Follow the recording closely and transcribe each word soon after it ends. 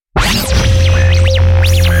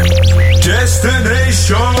The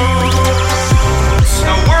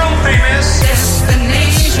world famous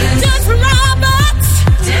Destination. Joshua Roberts.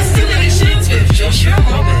 Destinations with Joshua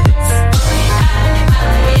Roberts.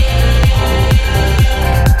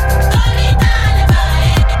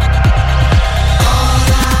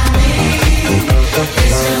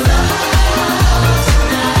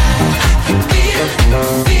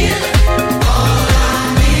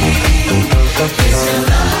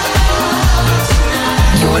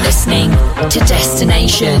 You're listening to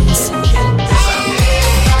Destinations.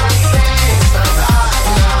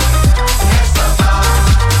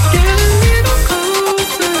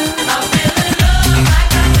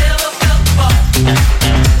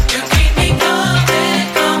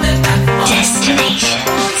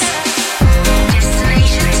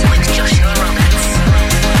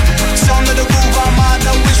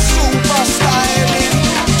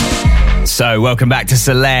 So, welcome back to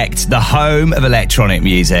Select, the home of electronic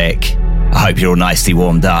music. I hope you're all nicely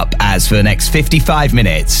warmed up, as for the next 55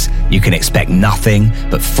 minutes, you can expect nothing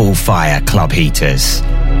but full fire club heaters.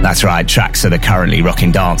 That's right, tracks that are currently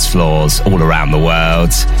rocking dance floors all around the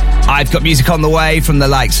world. I've got music on the way from the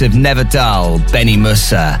likes of Never Dull, Benny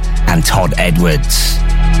Musa, and Todd Edwards.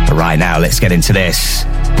 But right now, let's get into this.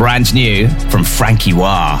 Brand new from Frankie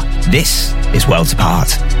Wah. This is Worlds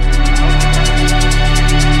Apart.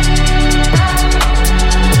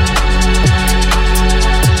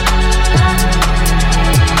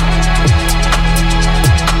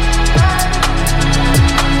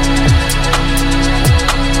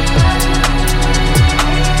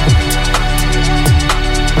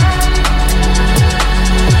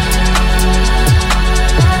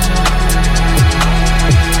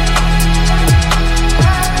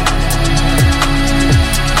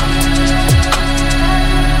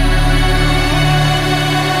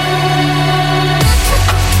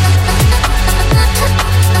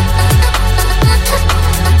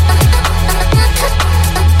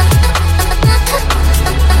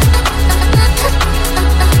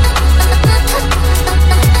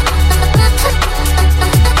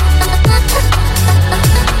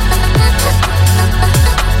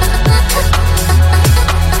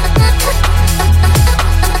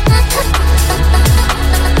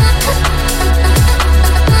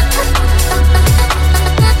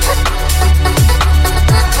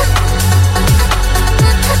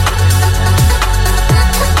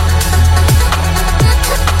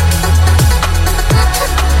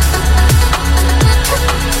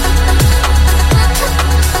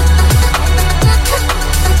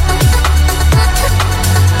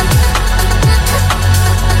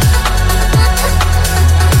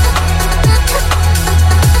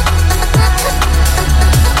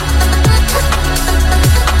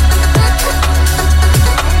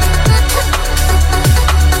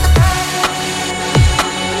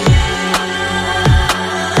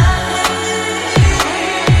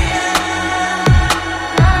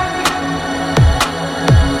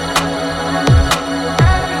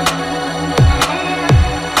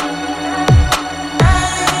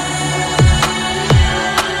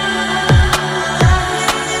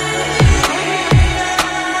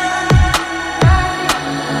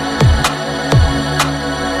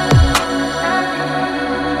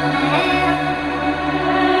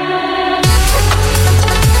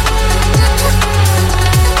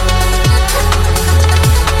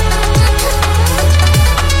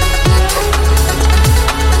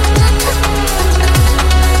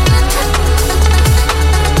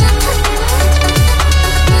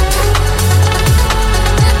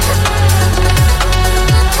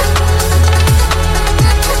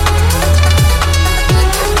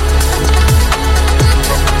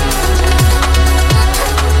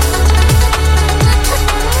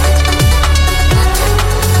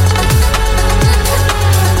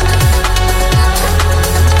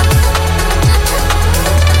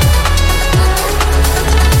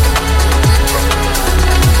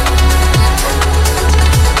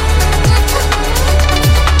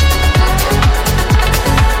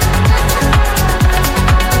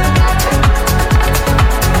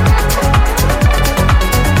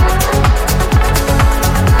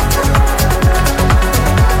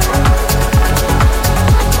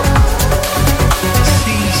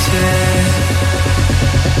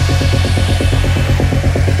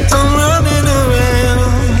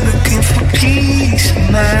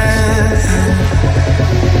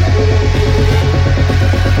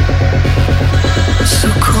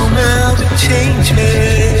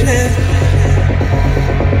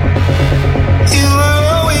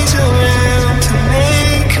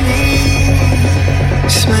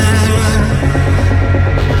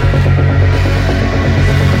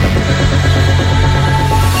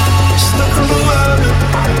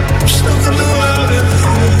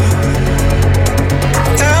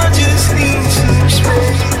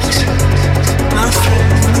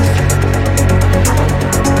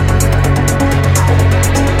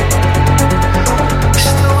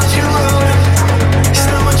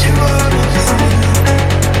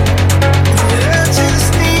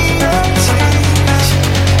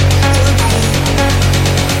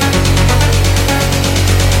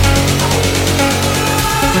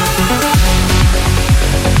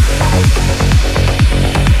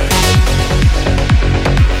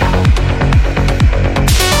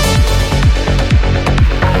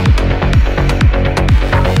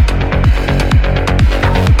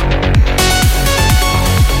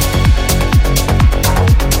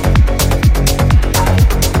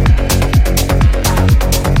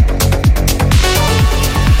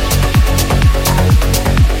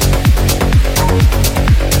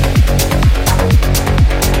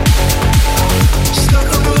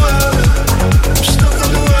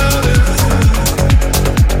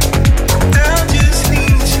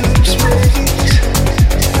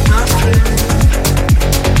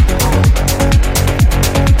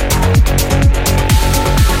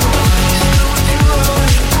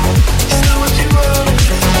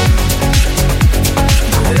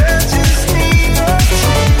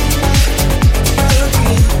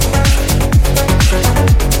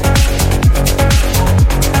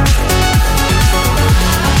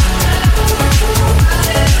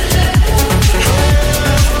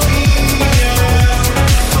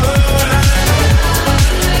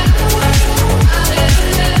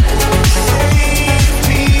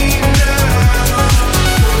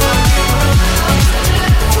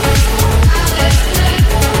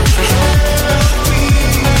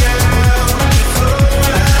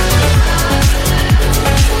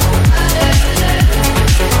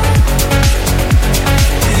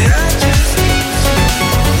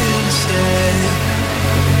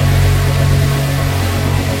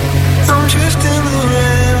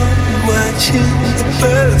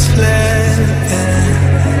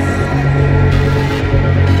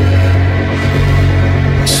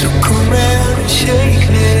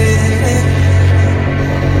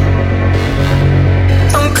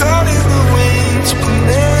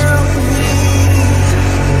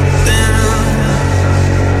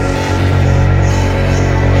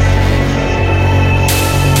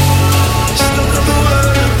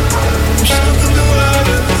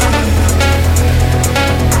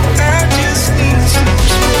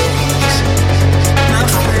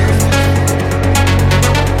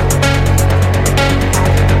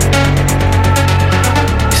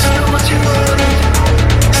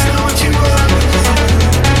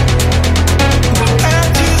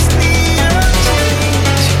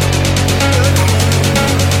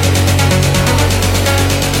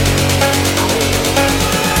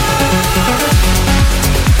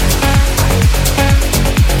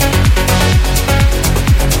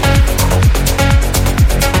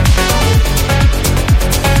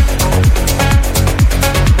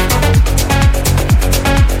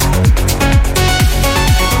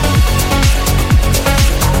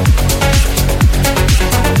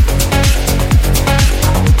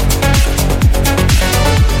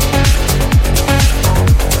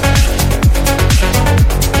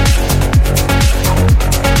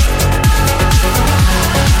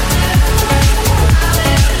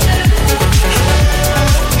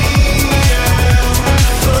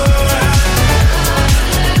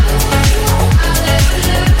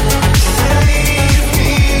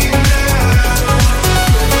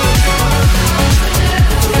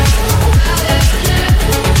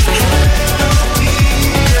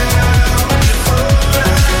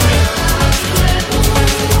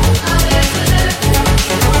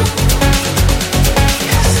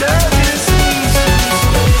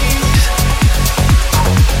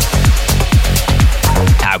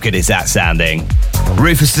 good is that sounding?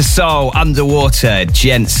 Rufus the Soul, Underwater,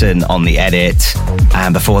 Jensen on the edit.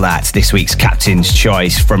 And before that, this week's Captain's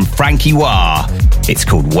Choice from Frankie Wah. It's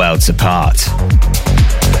called Worlds Apart.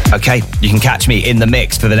 Okay, you can catch me in the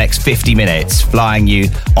mix for the next 50 minutes, flying you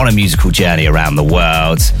on a musical journey around the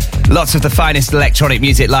world. Lots of the finest electronic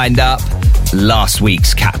music lined up. Last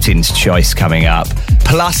week's Captain's Choice coming up.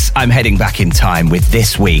 Plus, I'm heading back in time with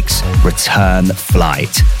this week's Return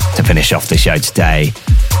Flight to finish off the show today.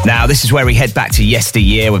 Now, this is where we head back to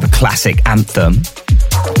yesteryear with a classic anthem.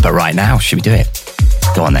 But right now, should we do it?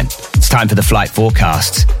 Go on then. It's time for the flight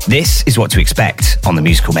forecast. This is what to expect on the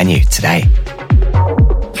musical menu today.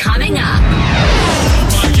 Coming up.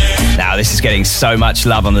 Now, this is getting so much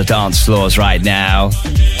love on the dance floors right now.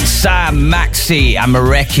 Sam, Maxi and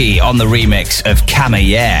Mareki on the remix of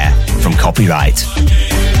Camaillère from Copyright.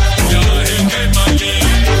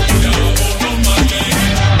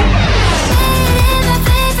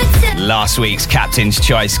 Last week's Captain's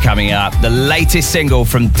Choice coming up. The latest single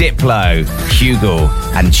from Diplo, Hugo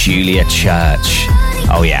and Julia Church.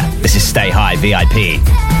 Oh yeah, this is Stay High VIP.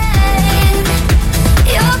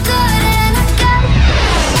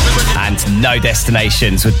 And No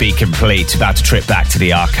Destinations would be complete without a trip back to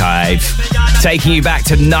the archive. Taking you back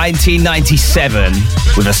to 1997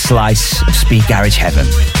 with a slice of Speed Garage Heaven.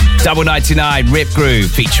 Double 99 Rip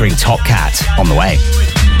Groove featuring Top Cat on the way.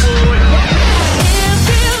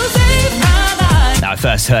 Now, I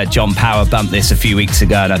first heard John Power bump this a few weeks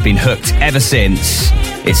ago and I've been hooked ever since.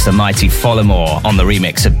 It's the mighty Follamore on the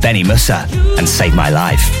remix of Benny Musa and Save My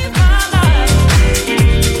Life.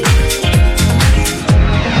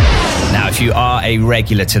 If you are a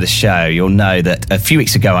regular to the show, you'll know that a few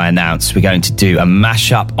weeks ago I announced we're going to do a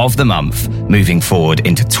mashup of the month moving forward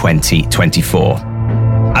into 2024.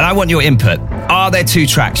 And I want your input. Are there two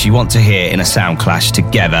tracks you want to hear in a sound clash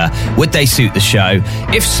together? Would they suit the show?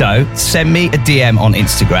 If so, send me a DM on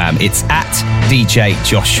Instagram. It's at DJ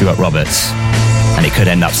Joshua Roberts. And it could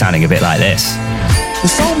end up sounding a bit like this.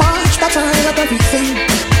 There's so much better at everything.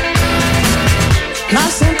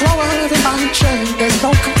 Nice and closer than my chain. There's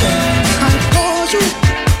no complaint. I adore you.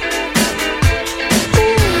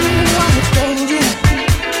 Ooh, I adore you.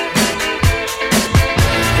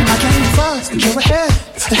 I came first, you're ahead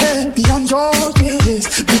beyond your years.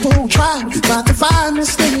 People try to find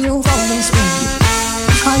this thing you've always been.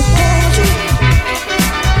 I adore you.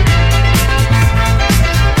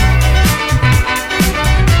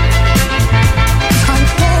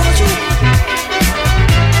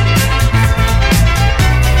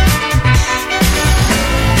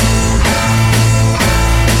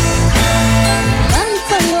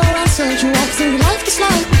 You walk through life just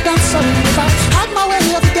like a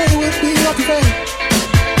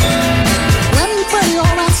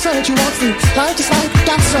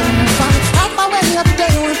dancer. If I start my way every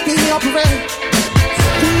day with me on parade.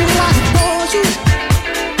 Ooh, I adore you.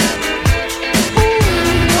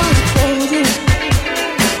 Ooh, I adore you.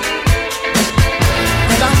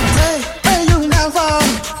 And I pray you never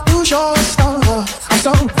lose your soul. I'm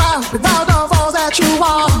so proud without all that you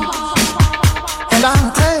are. And I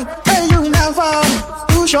pray you never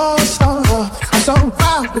lose your soul. I'm so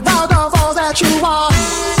proud without all that you are.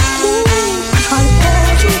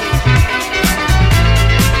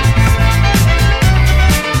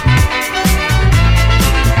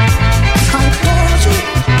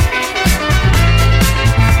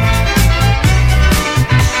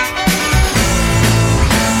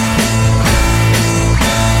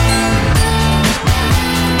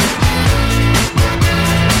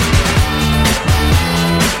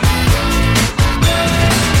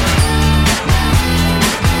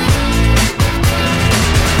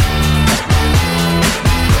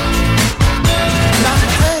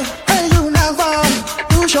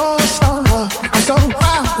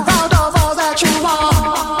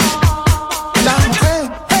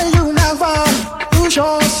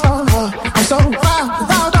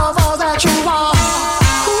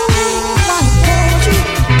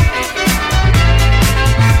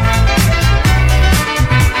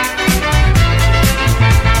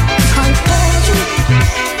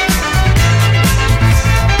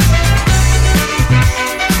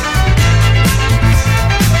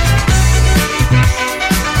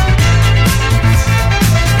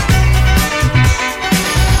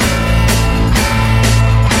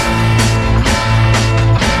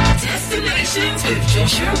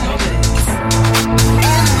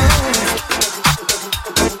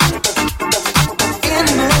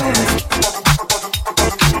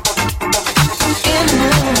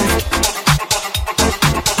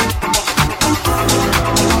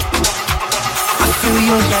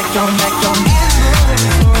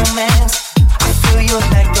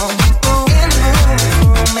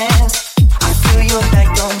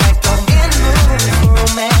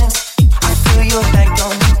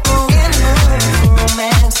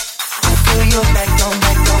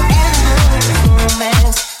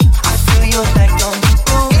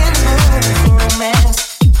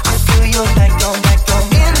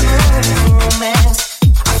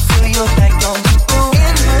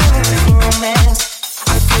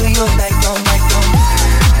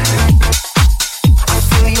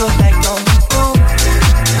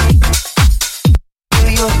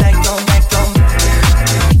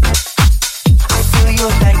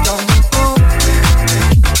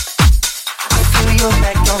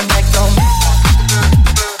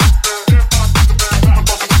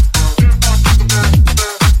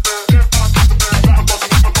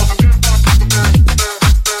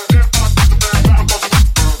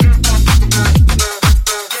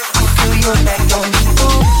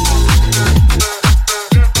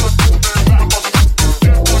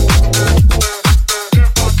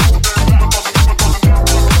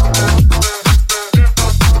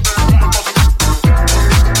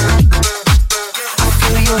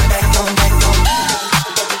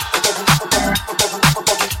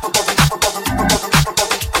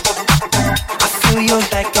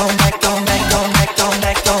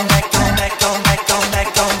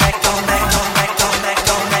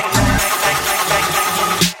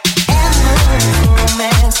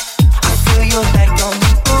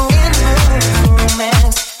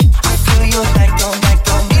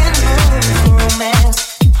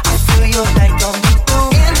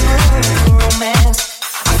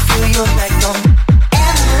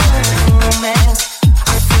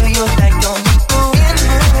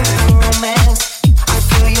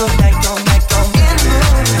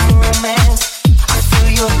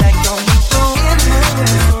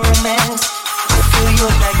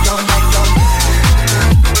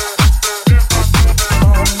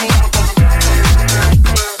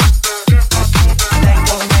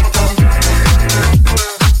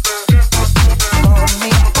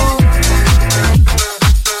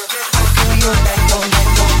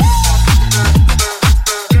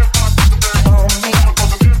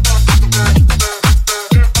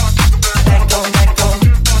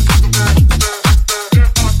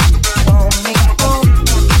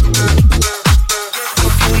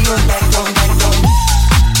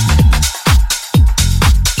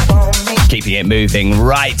 Moving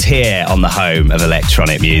right here on the home of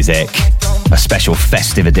electronic music, a special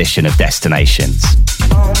festive edition of Destinations.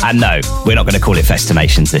 And no, we're not going to call it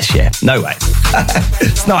Festinations this year. No way.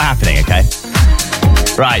 It's not happening, okay?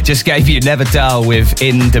 Right, just gave you Never Dull with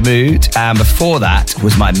In the Mood, and before that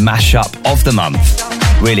was my mashup of the month.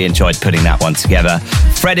 Really enjoyed putting that one together.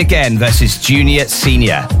 Fred Again versus Junior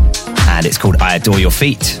Senior, and it's called I Adore Your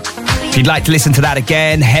Feet. If you'd like to listen to that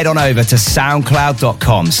again, head on over to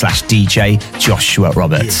soundcloud.com/DJ Joshua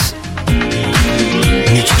Roberts. I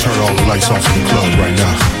need to turn all the lights off in the club right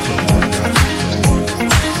now.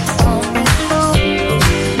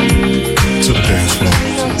 To the dance floor.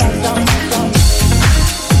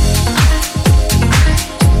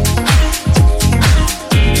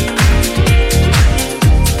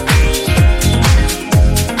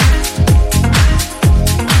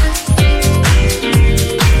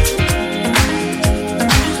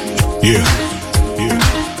 Yeah.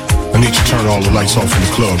 I need to turn all the lights off in the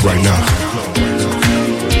club right now.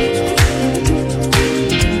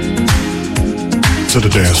 To the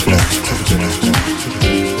dance floor.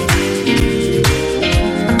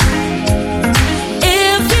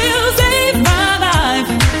 If you save my life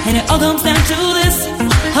and it all comes down to this,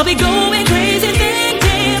 I'll be going crazy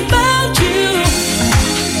thinking about you.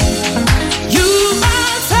 You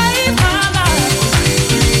might save my life.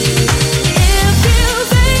 If you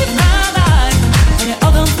save my life and it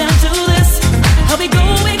all comes down to this, I'll be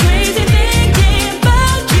going crazy thinking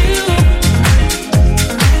about you.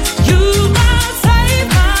 You might save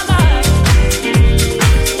my life.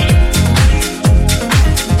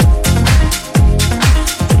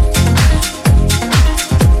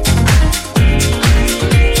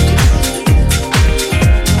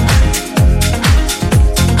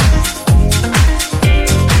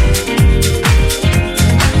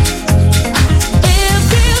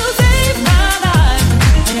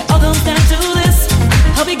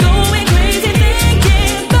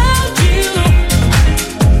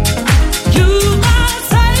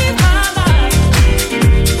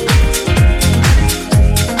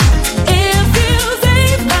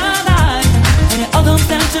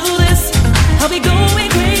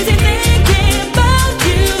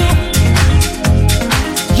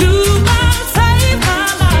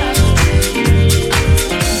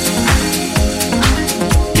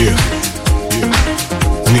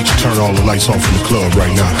 All the lights off in the club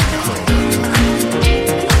right now.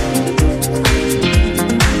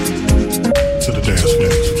 To the dance floor.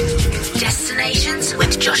 Destinations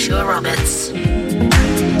with Joshua Roberts.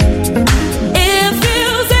 If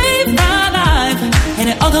you save my life and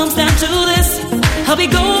it all comes down to this, I'll be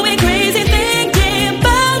going crazy thinking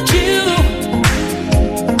about you.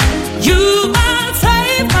 You might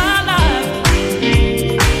save my life.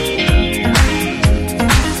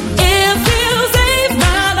 If you save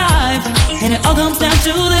my life and it all comes down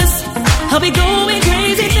to this, I'll be going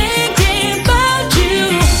crazy thinking about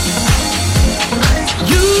you.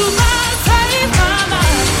 You might save my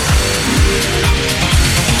life.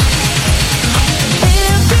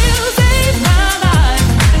 If you save my life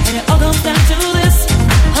and it all comes down to this,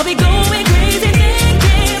 I'll be going crazy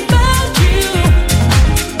thinking about you.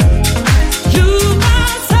 You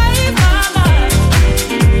might save my life.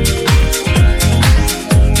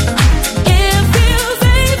 If you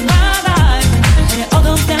save my life and it all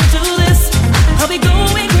comes down to this, I'll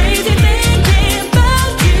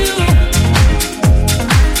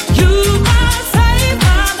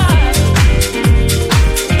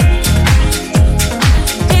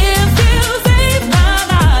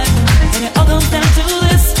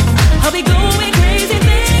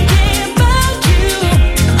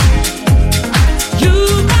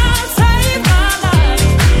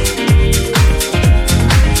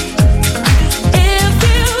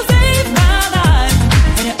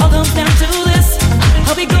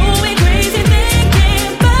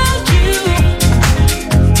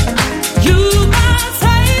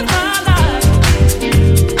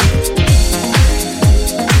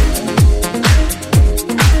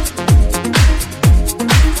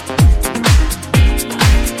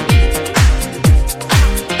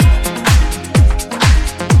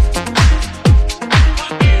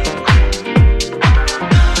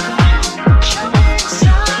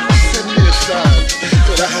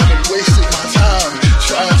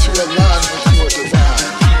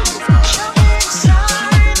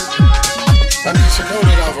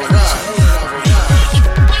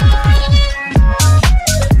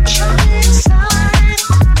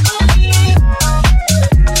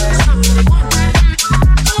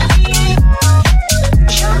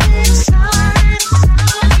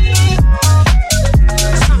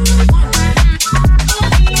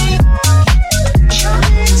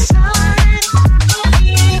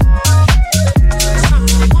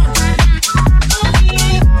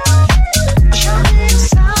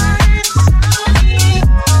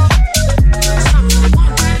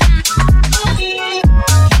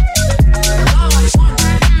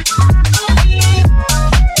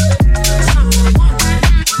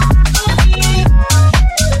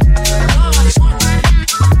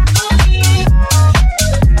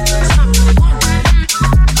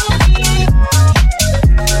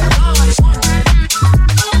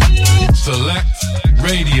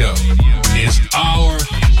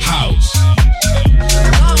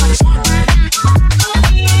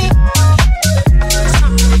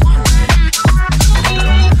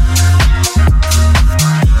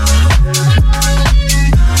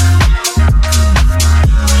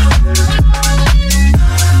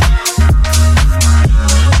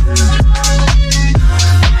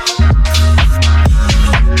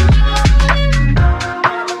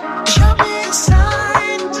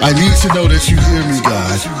to know that you hear me,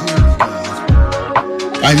 God.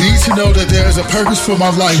 I need to know that there is a purpose for my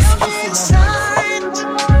life.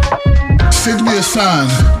 Send me a sign.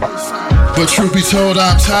 But truth be told,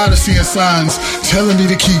 I'm tired of seeing signs telling me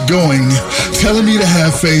to keep going, telling me to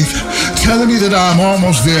have faith, telling me that I'm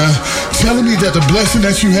almost there, telling me that the blessing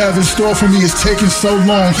that you have in store for me is taking so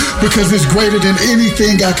long because it's greater than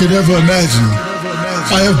anything I could ever imagine.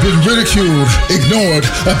 I have been ridiculed, ignored,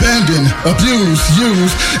 abandoned, abused,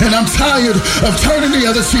 used, and I'm tired of turning the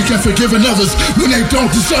other cheek and forgiving others when they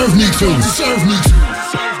don't deserve me to.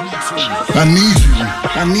 I need you.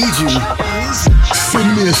 I need you.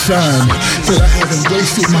 Send me a sign that I haven't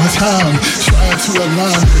wasted my time trying to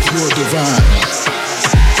align with your divine.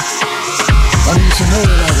 I need to know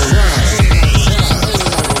that I've arrived.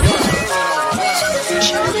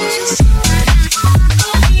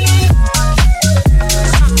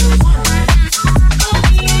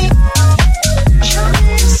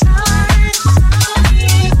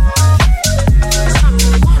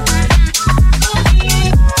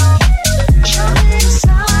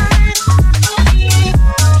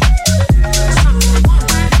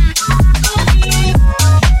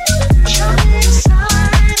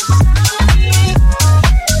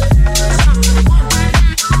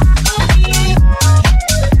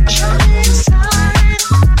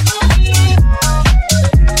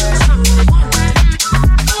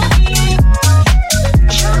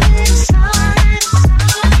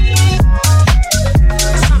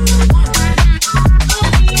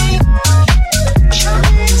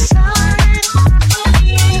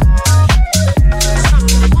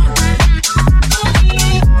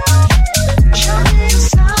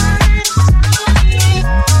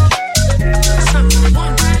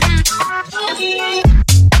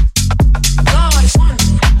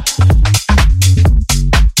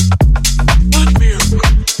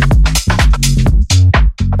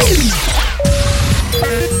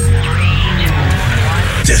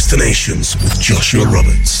 With Joshua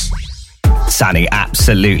Roberts. Sounding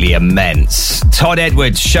absolutely immense. Todd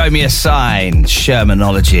Edwards, Show Me a Sign,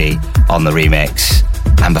 Shermanology on the remix.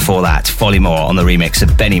 And before that, Follimore on the remix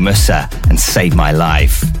of Benny Musa and Save My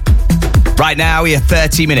Life. Right now, we are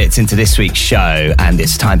 30 minutes into this week's show, and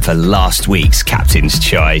it's time for last week's Captain's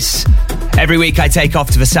Choice. Every week, I take off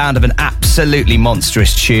to the sound of an absolutely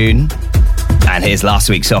monstrous tune. And here's last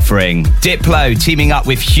week's offering. Diplo teaming up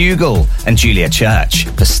with Hugel and Julia Church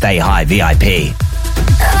for Stay High VIP.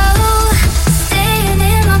 Oh, staying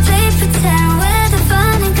in my paper town where the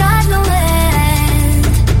fun ain't got no end.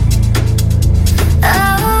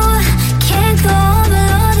 Oh, can't go home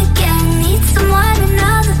alone again. Need someone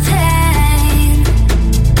another pain.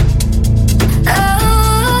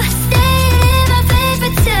 Oh, staying in my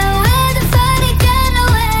paper town where the fun ain't got no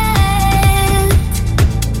end.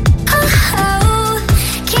 Oh,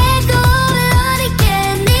 can't go home alone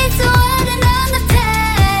again. Need someone another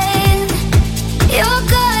pain. You're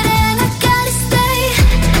good at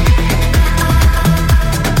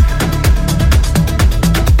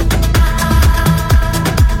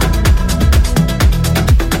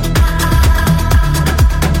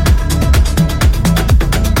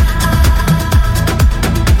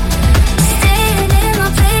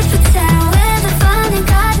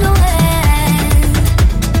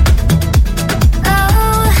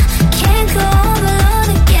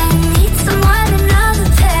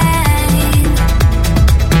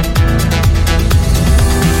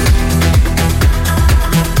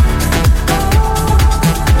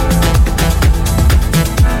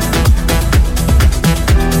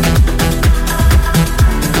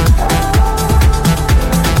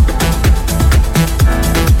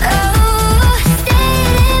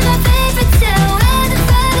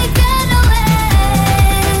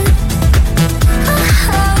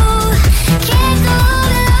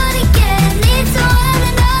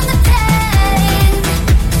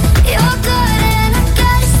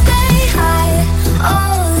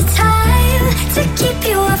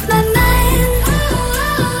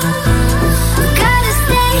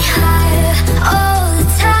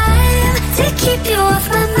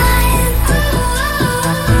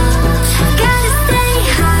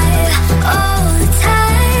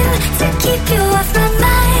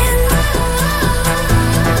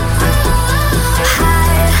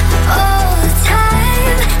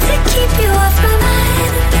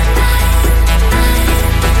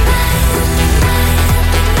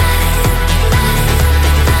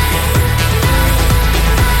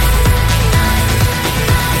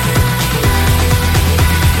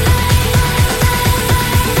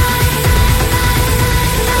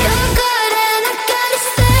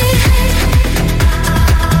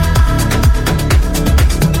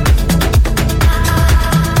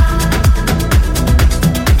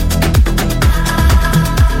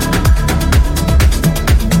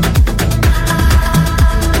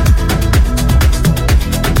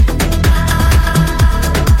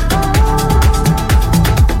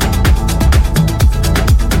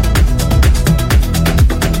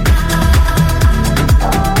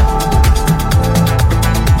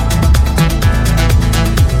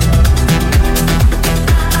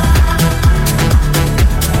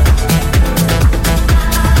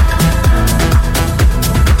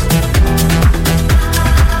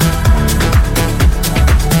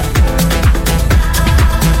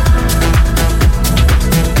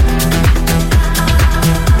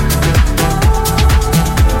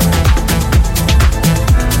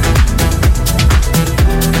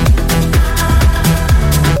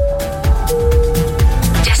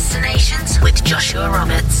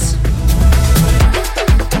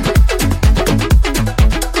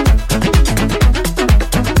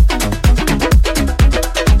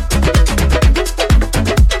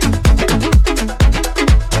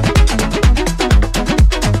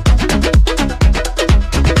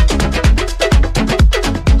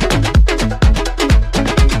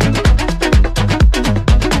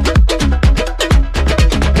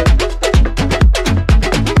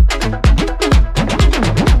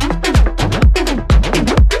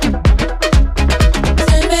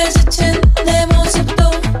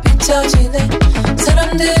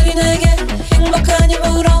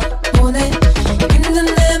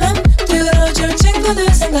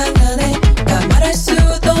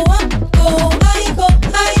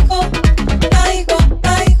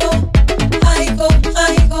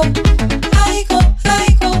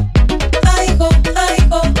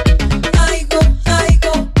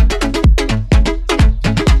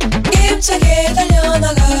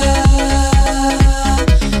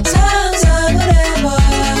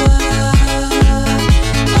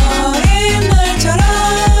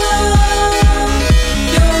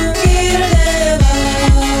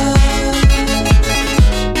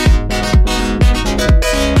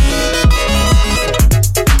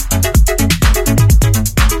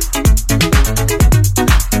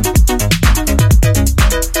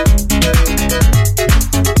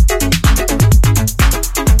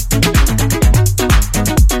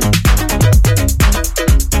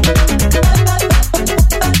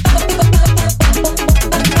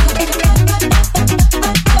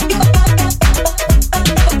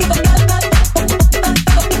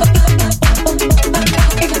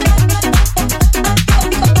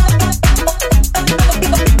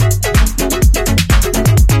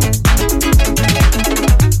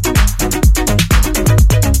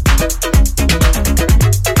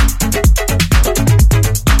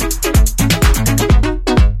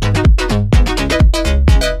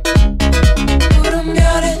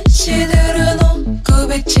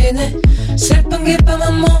슬픈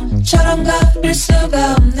기쁨은 모처럼 가릴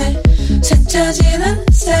수가 없네. 스쳐지는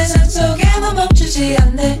세상 속에만 멈추지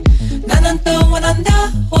않네. 나는 또 원한다.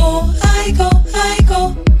 오 아이고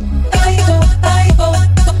아이고 아이고 아이고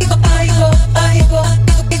아이고 아이고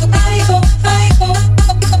아이고 아이고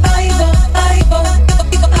아이고 아이고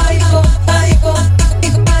아이고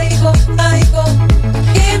아이고 아이고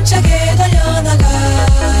힘차게 달려나가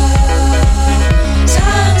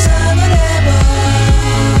상상을 해봐.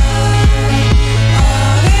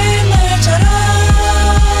 어린 날처럼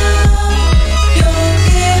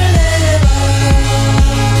용기를 내봐.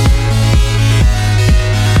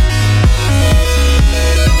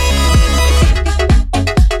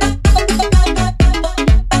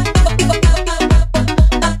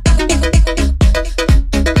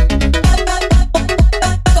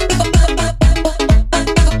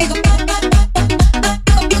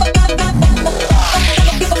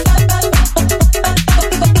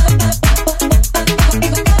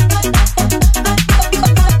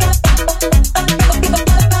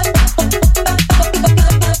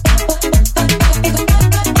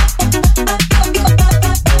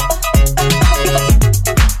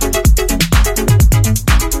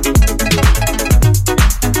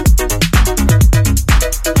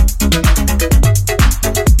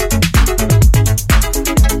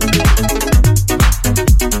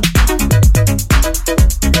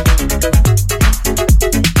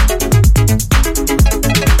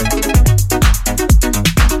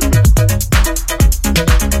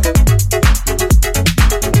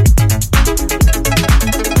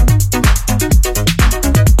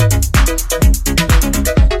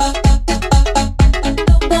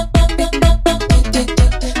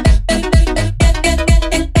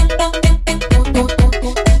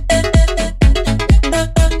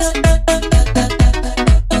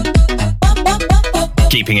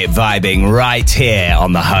 Vibing right here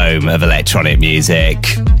on the home of electronic music.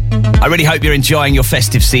 I really hope you're enjoying your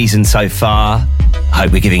festive season so far. I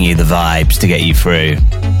hope we're giving you the vibes to get you through.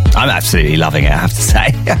 I'm absolutely loving it, I have to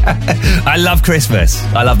say. I love Christmas.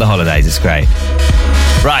 I love the holidays, it's great.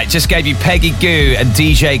 Right, just gave you Peggy Gou and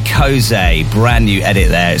DJ Koze. Brand new edit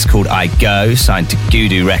there. It's called I Go, signed to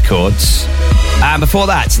Gudu Records. And before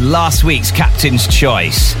that, last week's Captain's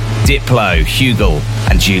Choice, Diplo, Hugel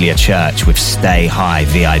and Julia Church with Stay High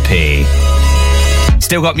VIP.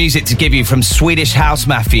 Still got music to give you from Swedish House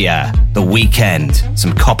Mafia, The Weeknd,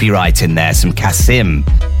 some Copyright in there, some Kasim,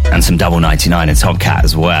 and some Double 99 and Tomcat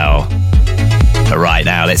as well. But right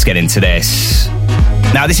now, let's get into this.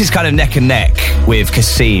 Now, this is kind of neck and neck with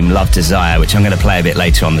Kasim, Love Desire, which I'm going to play a bit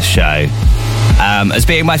later on the show, as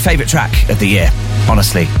being my favourite track of the year.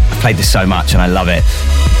 Honestly, I've played this so much and I love it.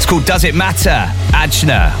 It's called Does It Matter?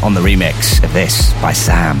 Ajna on the remix of this by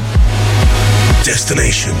Sam.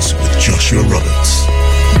 Destinations with Joshua Roberts.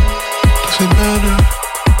 Does it matter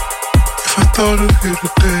if I thought of you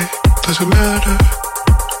today? Does it matter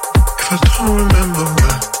if I don't remember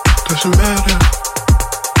when? Does it matter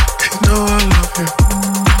if you know I love you?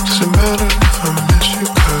 Does it matter if I miss you?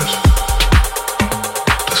 'Cause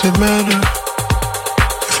does it matter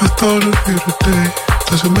if I thought of you today?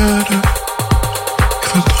 Does it matter if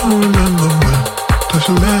I don't remember when? Does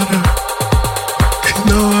it matter if you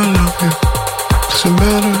know I love you? Does it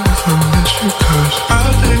matter if I miss you? 'Cause I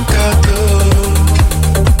think I do.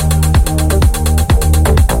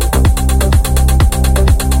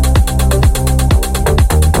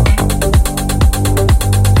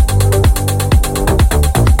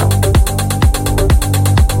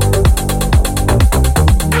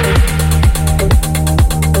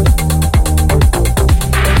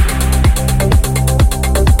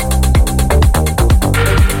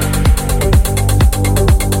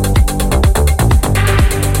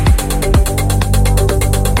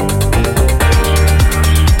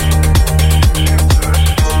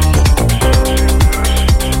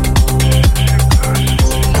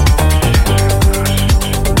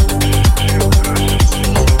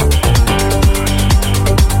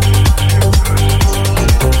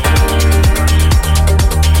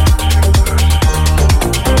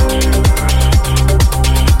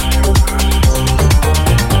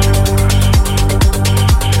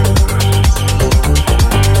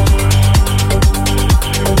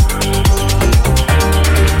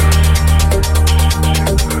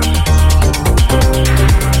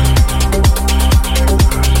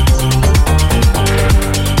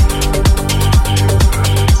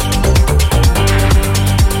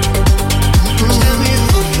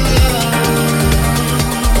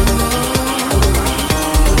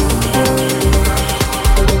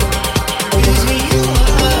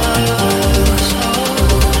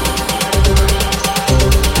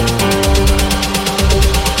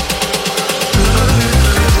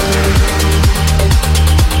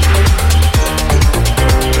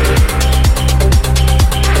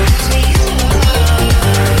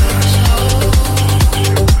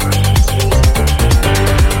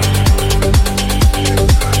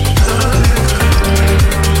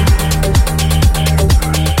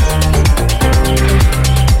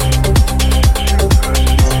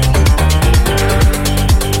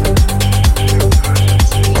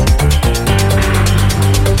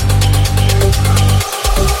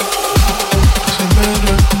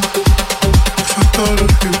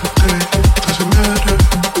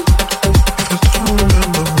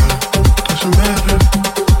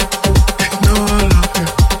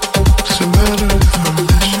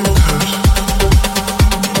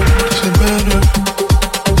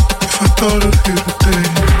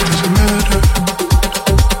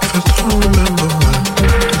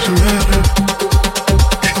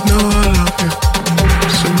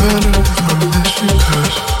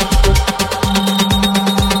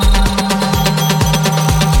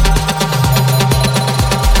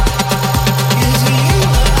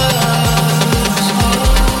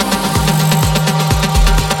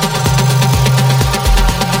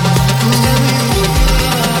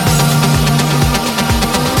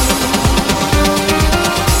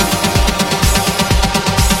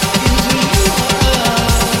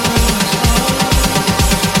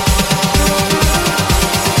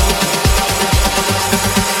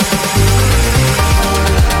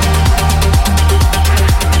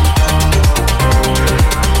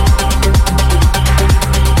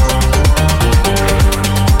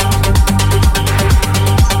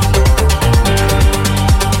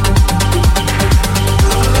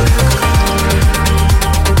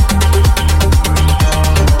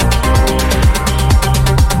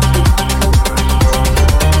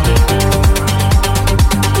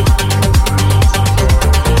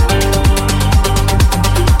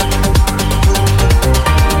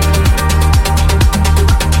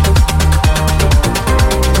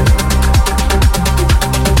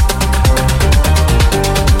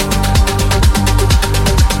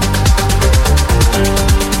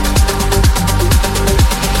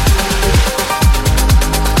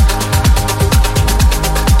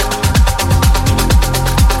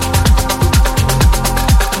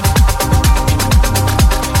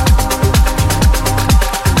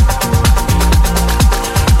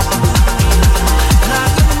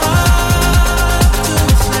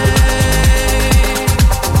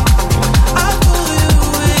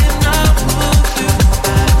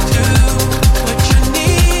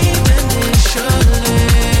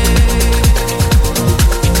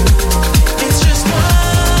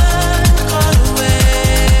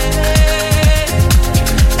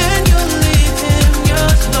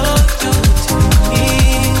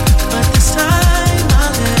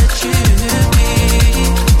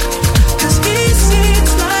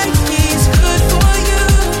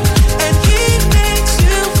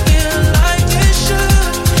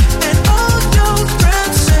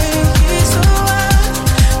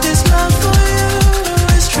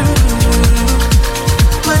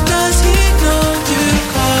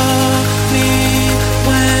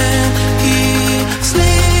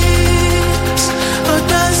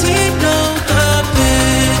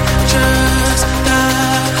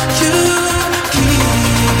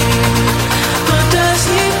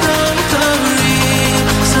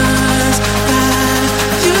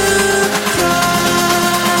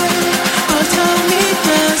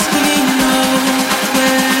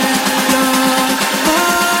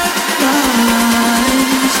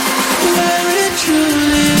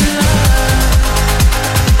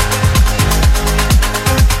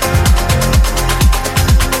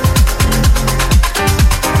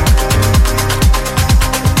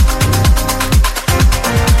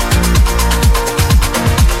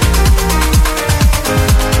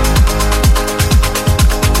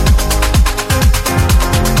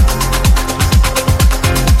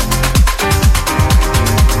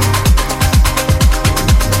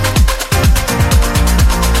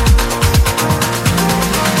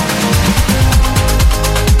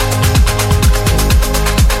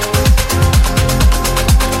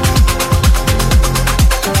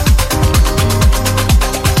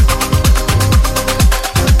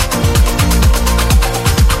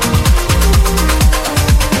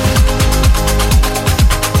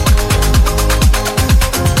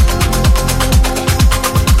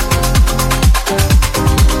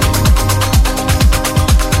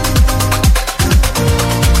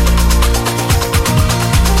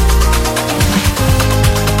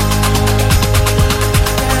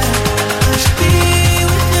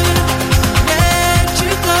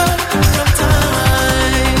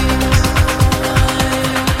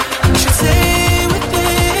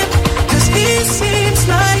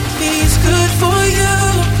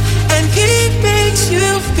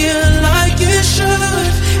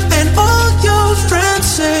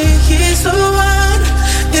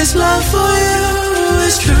 his love for you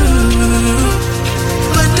is true.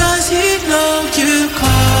 But does he know you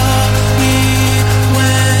call me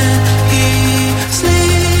when he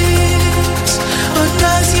sleeps? Or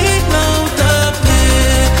does he know the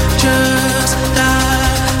pictures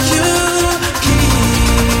that you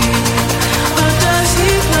keep? Or does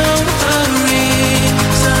he know the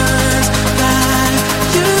reasons that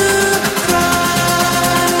you cry?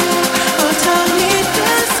 Or tell me,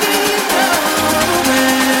 does he know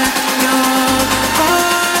where your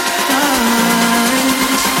heart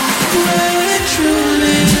lies? Where it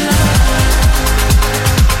truly lies?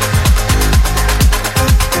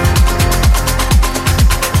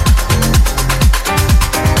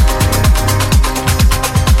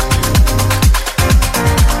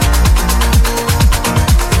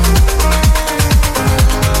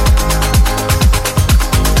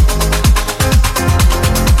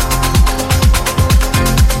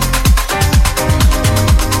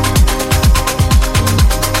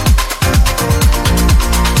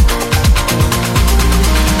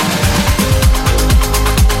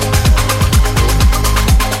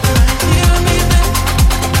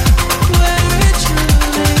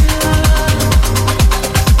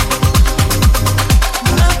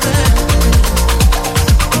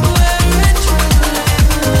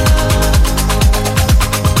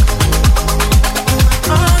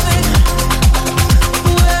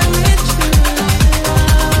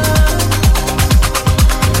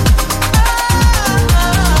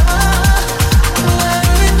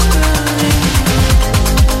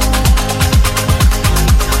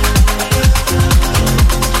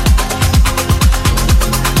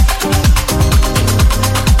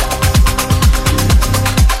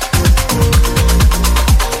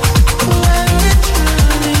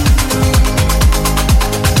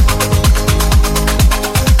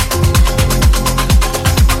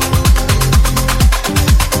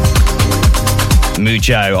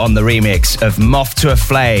 Mujo on the remix of Moth to a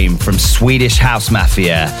Flame from Swedish House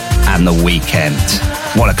Mafia and The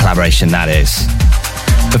Weeknd. What a collaboration that is.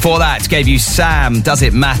 Before that, gave you Sam, Does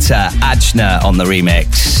It Matter, Ajna on the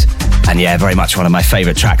remix. And yeah, very much one of my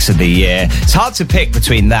favourite tracks of the year. It's hard to pick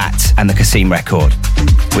between that and the Kasim record,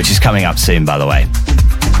 which is coming up soon, by the way.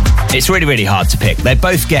 It's really, really hard to pick. They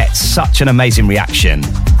both get such an amazing reaction,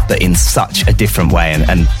 but in such a different way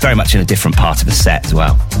and very much in a different part of the set as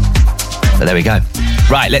well. But there we go.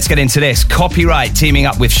 Right, let's get into this. Copyright teaming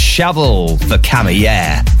up with Shovel for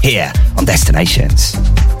Camille here on Destinations.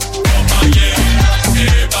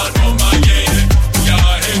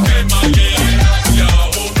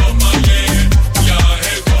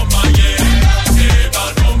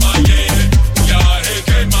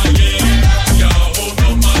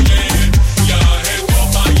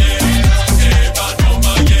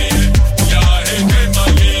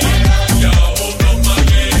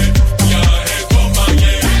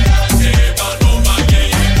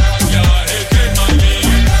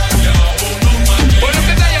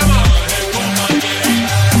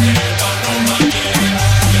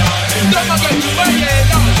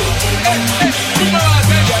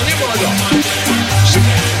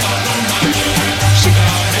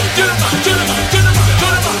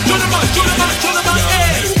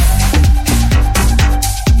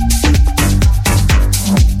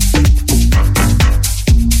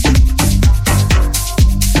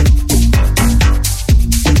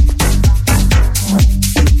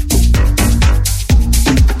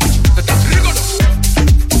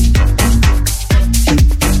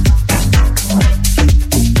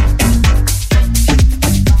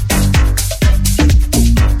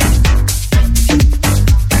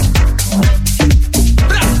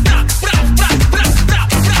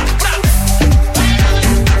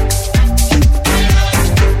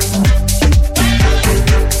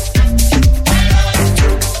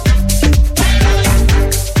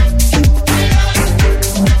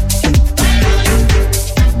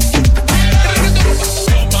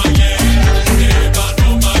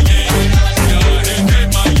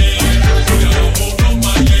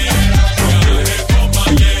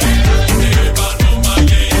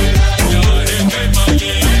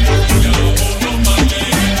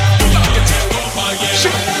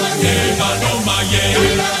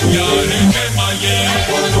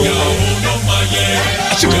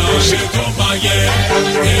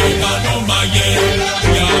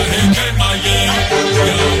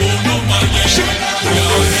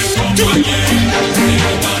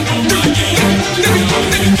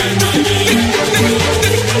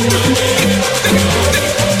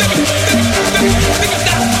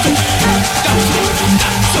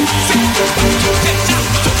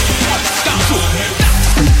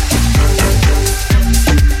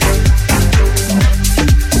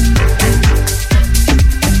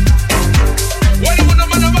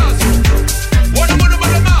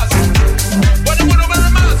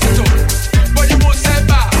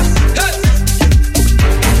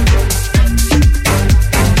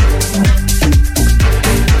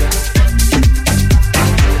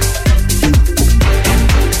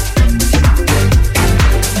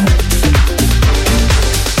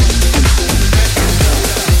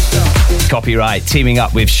 Copyright teaming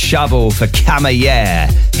up with Shovel for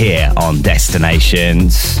Camaillère here on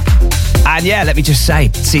Destinations. And yeah, let me just say,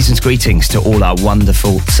 season's greetings to all our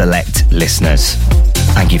wonderful select listeners.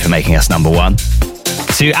 Thank you for making us number one.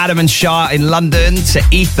 To Adam and Shah in London, to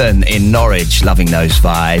Ethan in Norwich, loving those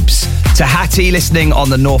vibes, to Hattie listening on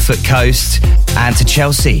the Norfolk coast, and to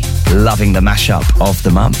Chelsea, loving the mashup of the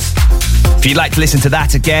month. If you'd like to listen to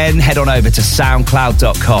that again, head on over to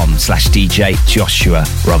soundcloud.com/DJ Joshua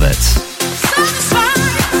Roberts.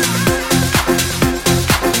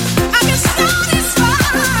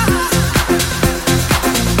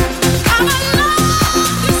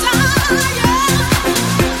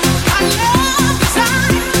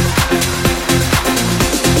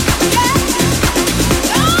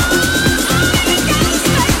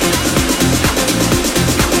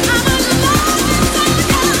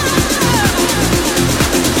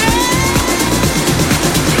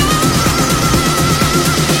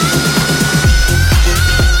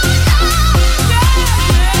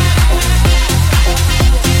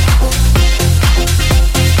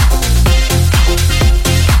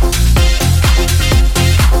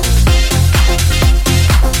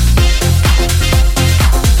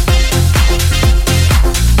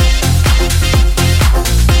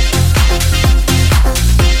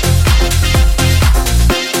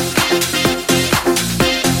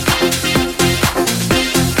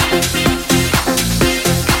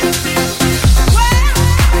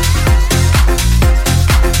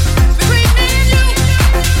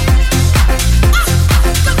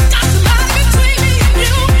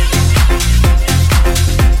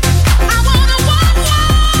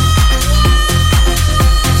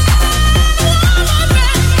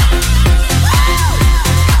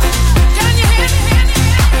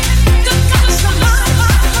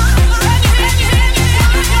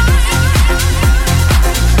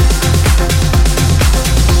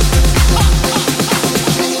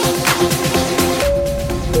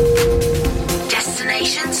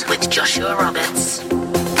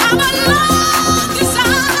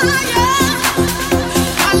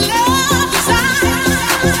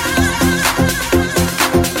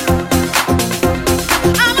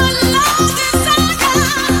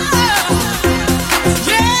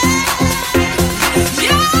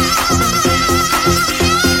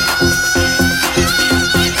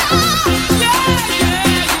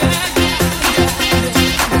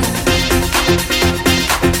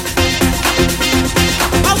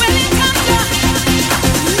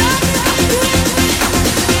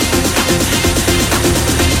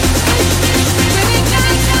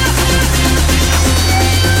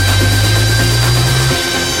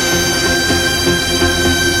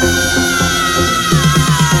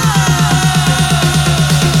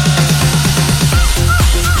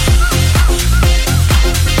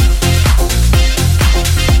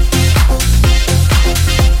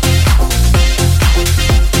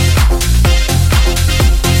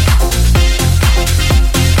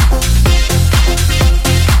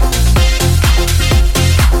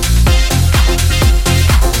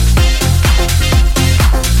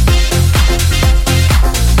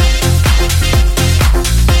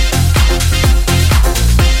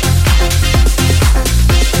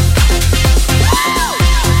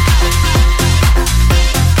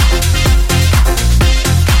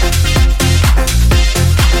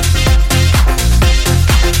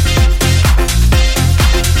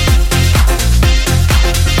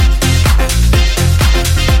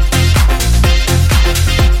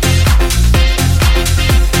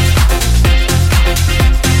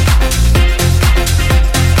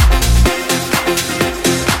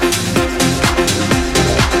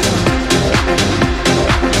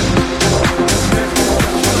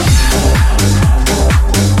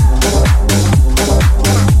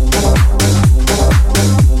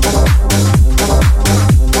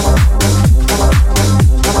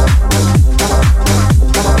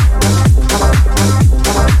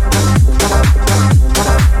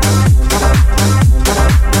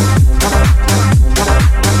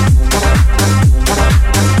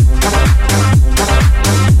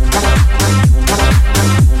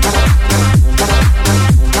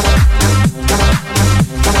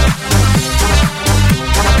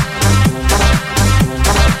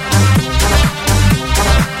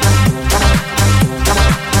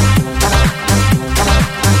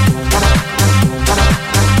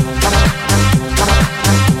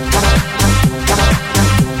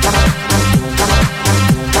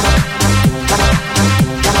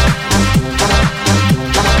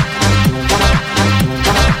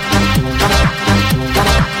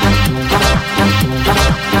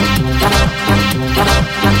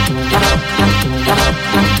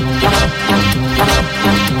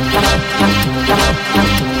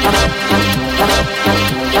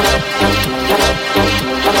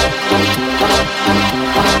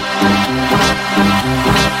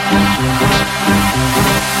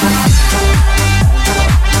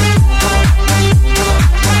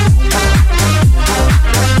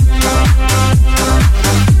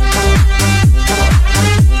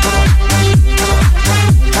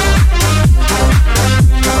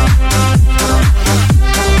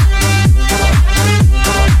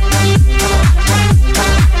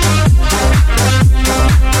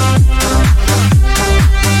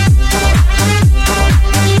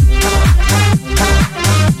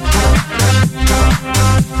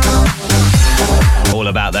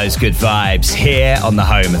 good vibes here on the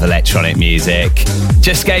home of electronic music.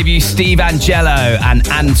 Just gave you Steve Angello and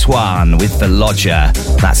Antoine with The Lodger.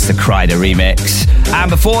 That's the Kryder remix.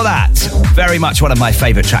 And before that, very much one of my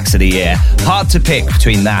favourite tracks of the year. Hard to pick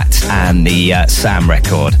between that and the Sam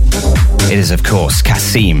record. It is, of course,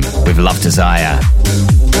 Kasim with Love Desire.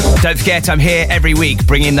 Don't forget, I'm here every week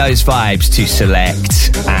bringing those vibes to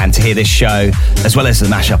select and to hear this show, as well as the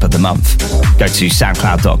mashup of the month. Go to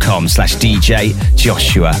soundcloud.com/DJ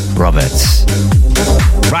Joshua Roberts.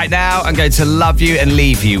 Right now, I'm going to love you and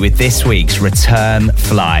leave you with this week's Return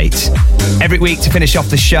Flight. Every week to finish off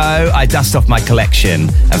the show, I dust off my collection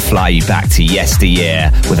and fly you back to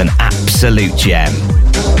yesteryear with an absolute gem.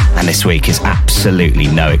 And this week is absolutely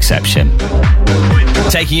no exception.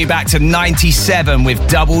 Taking you back to 97 with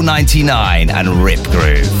Double 99 and Rip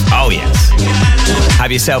Groove. Oh yes.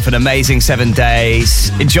 Have yourself an amazing 7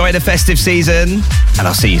 days. Enjoy the festive season. And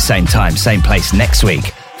I'll see you same time, same place next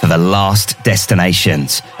week for the last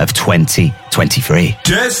destinations of 2023.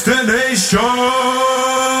 Destinations.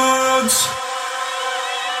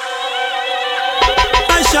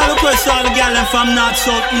 I shall request all the gals from north,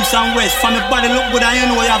 south, east and west. From your body look good and you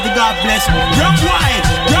know you have the God bless. Rock wide,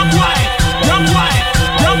 rock wide, rock wide.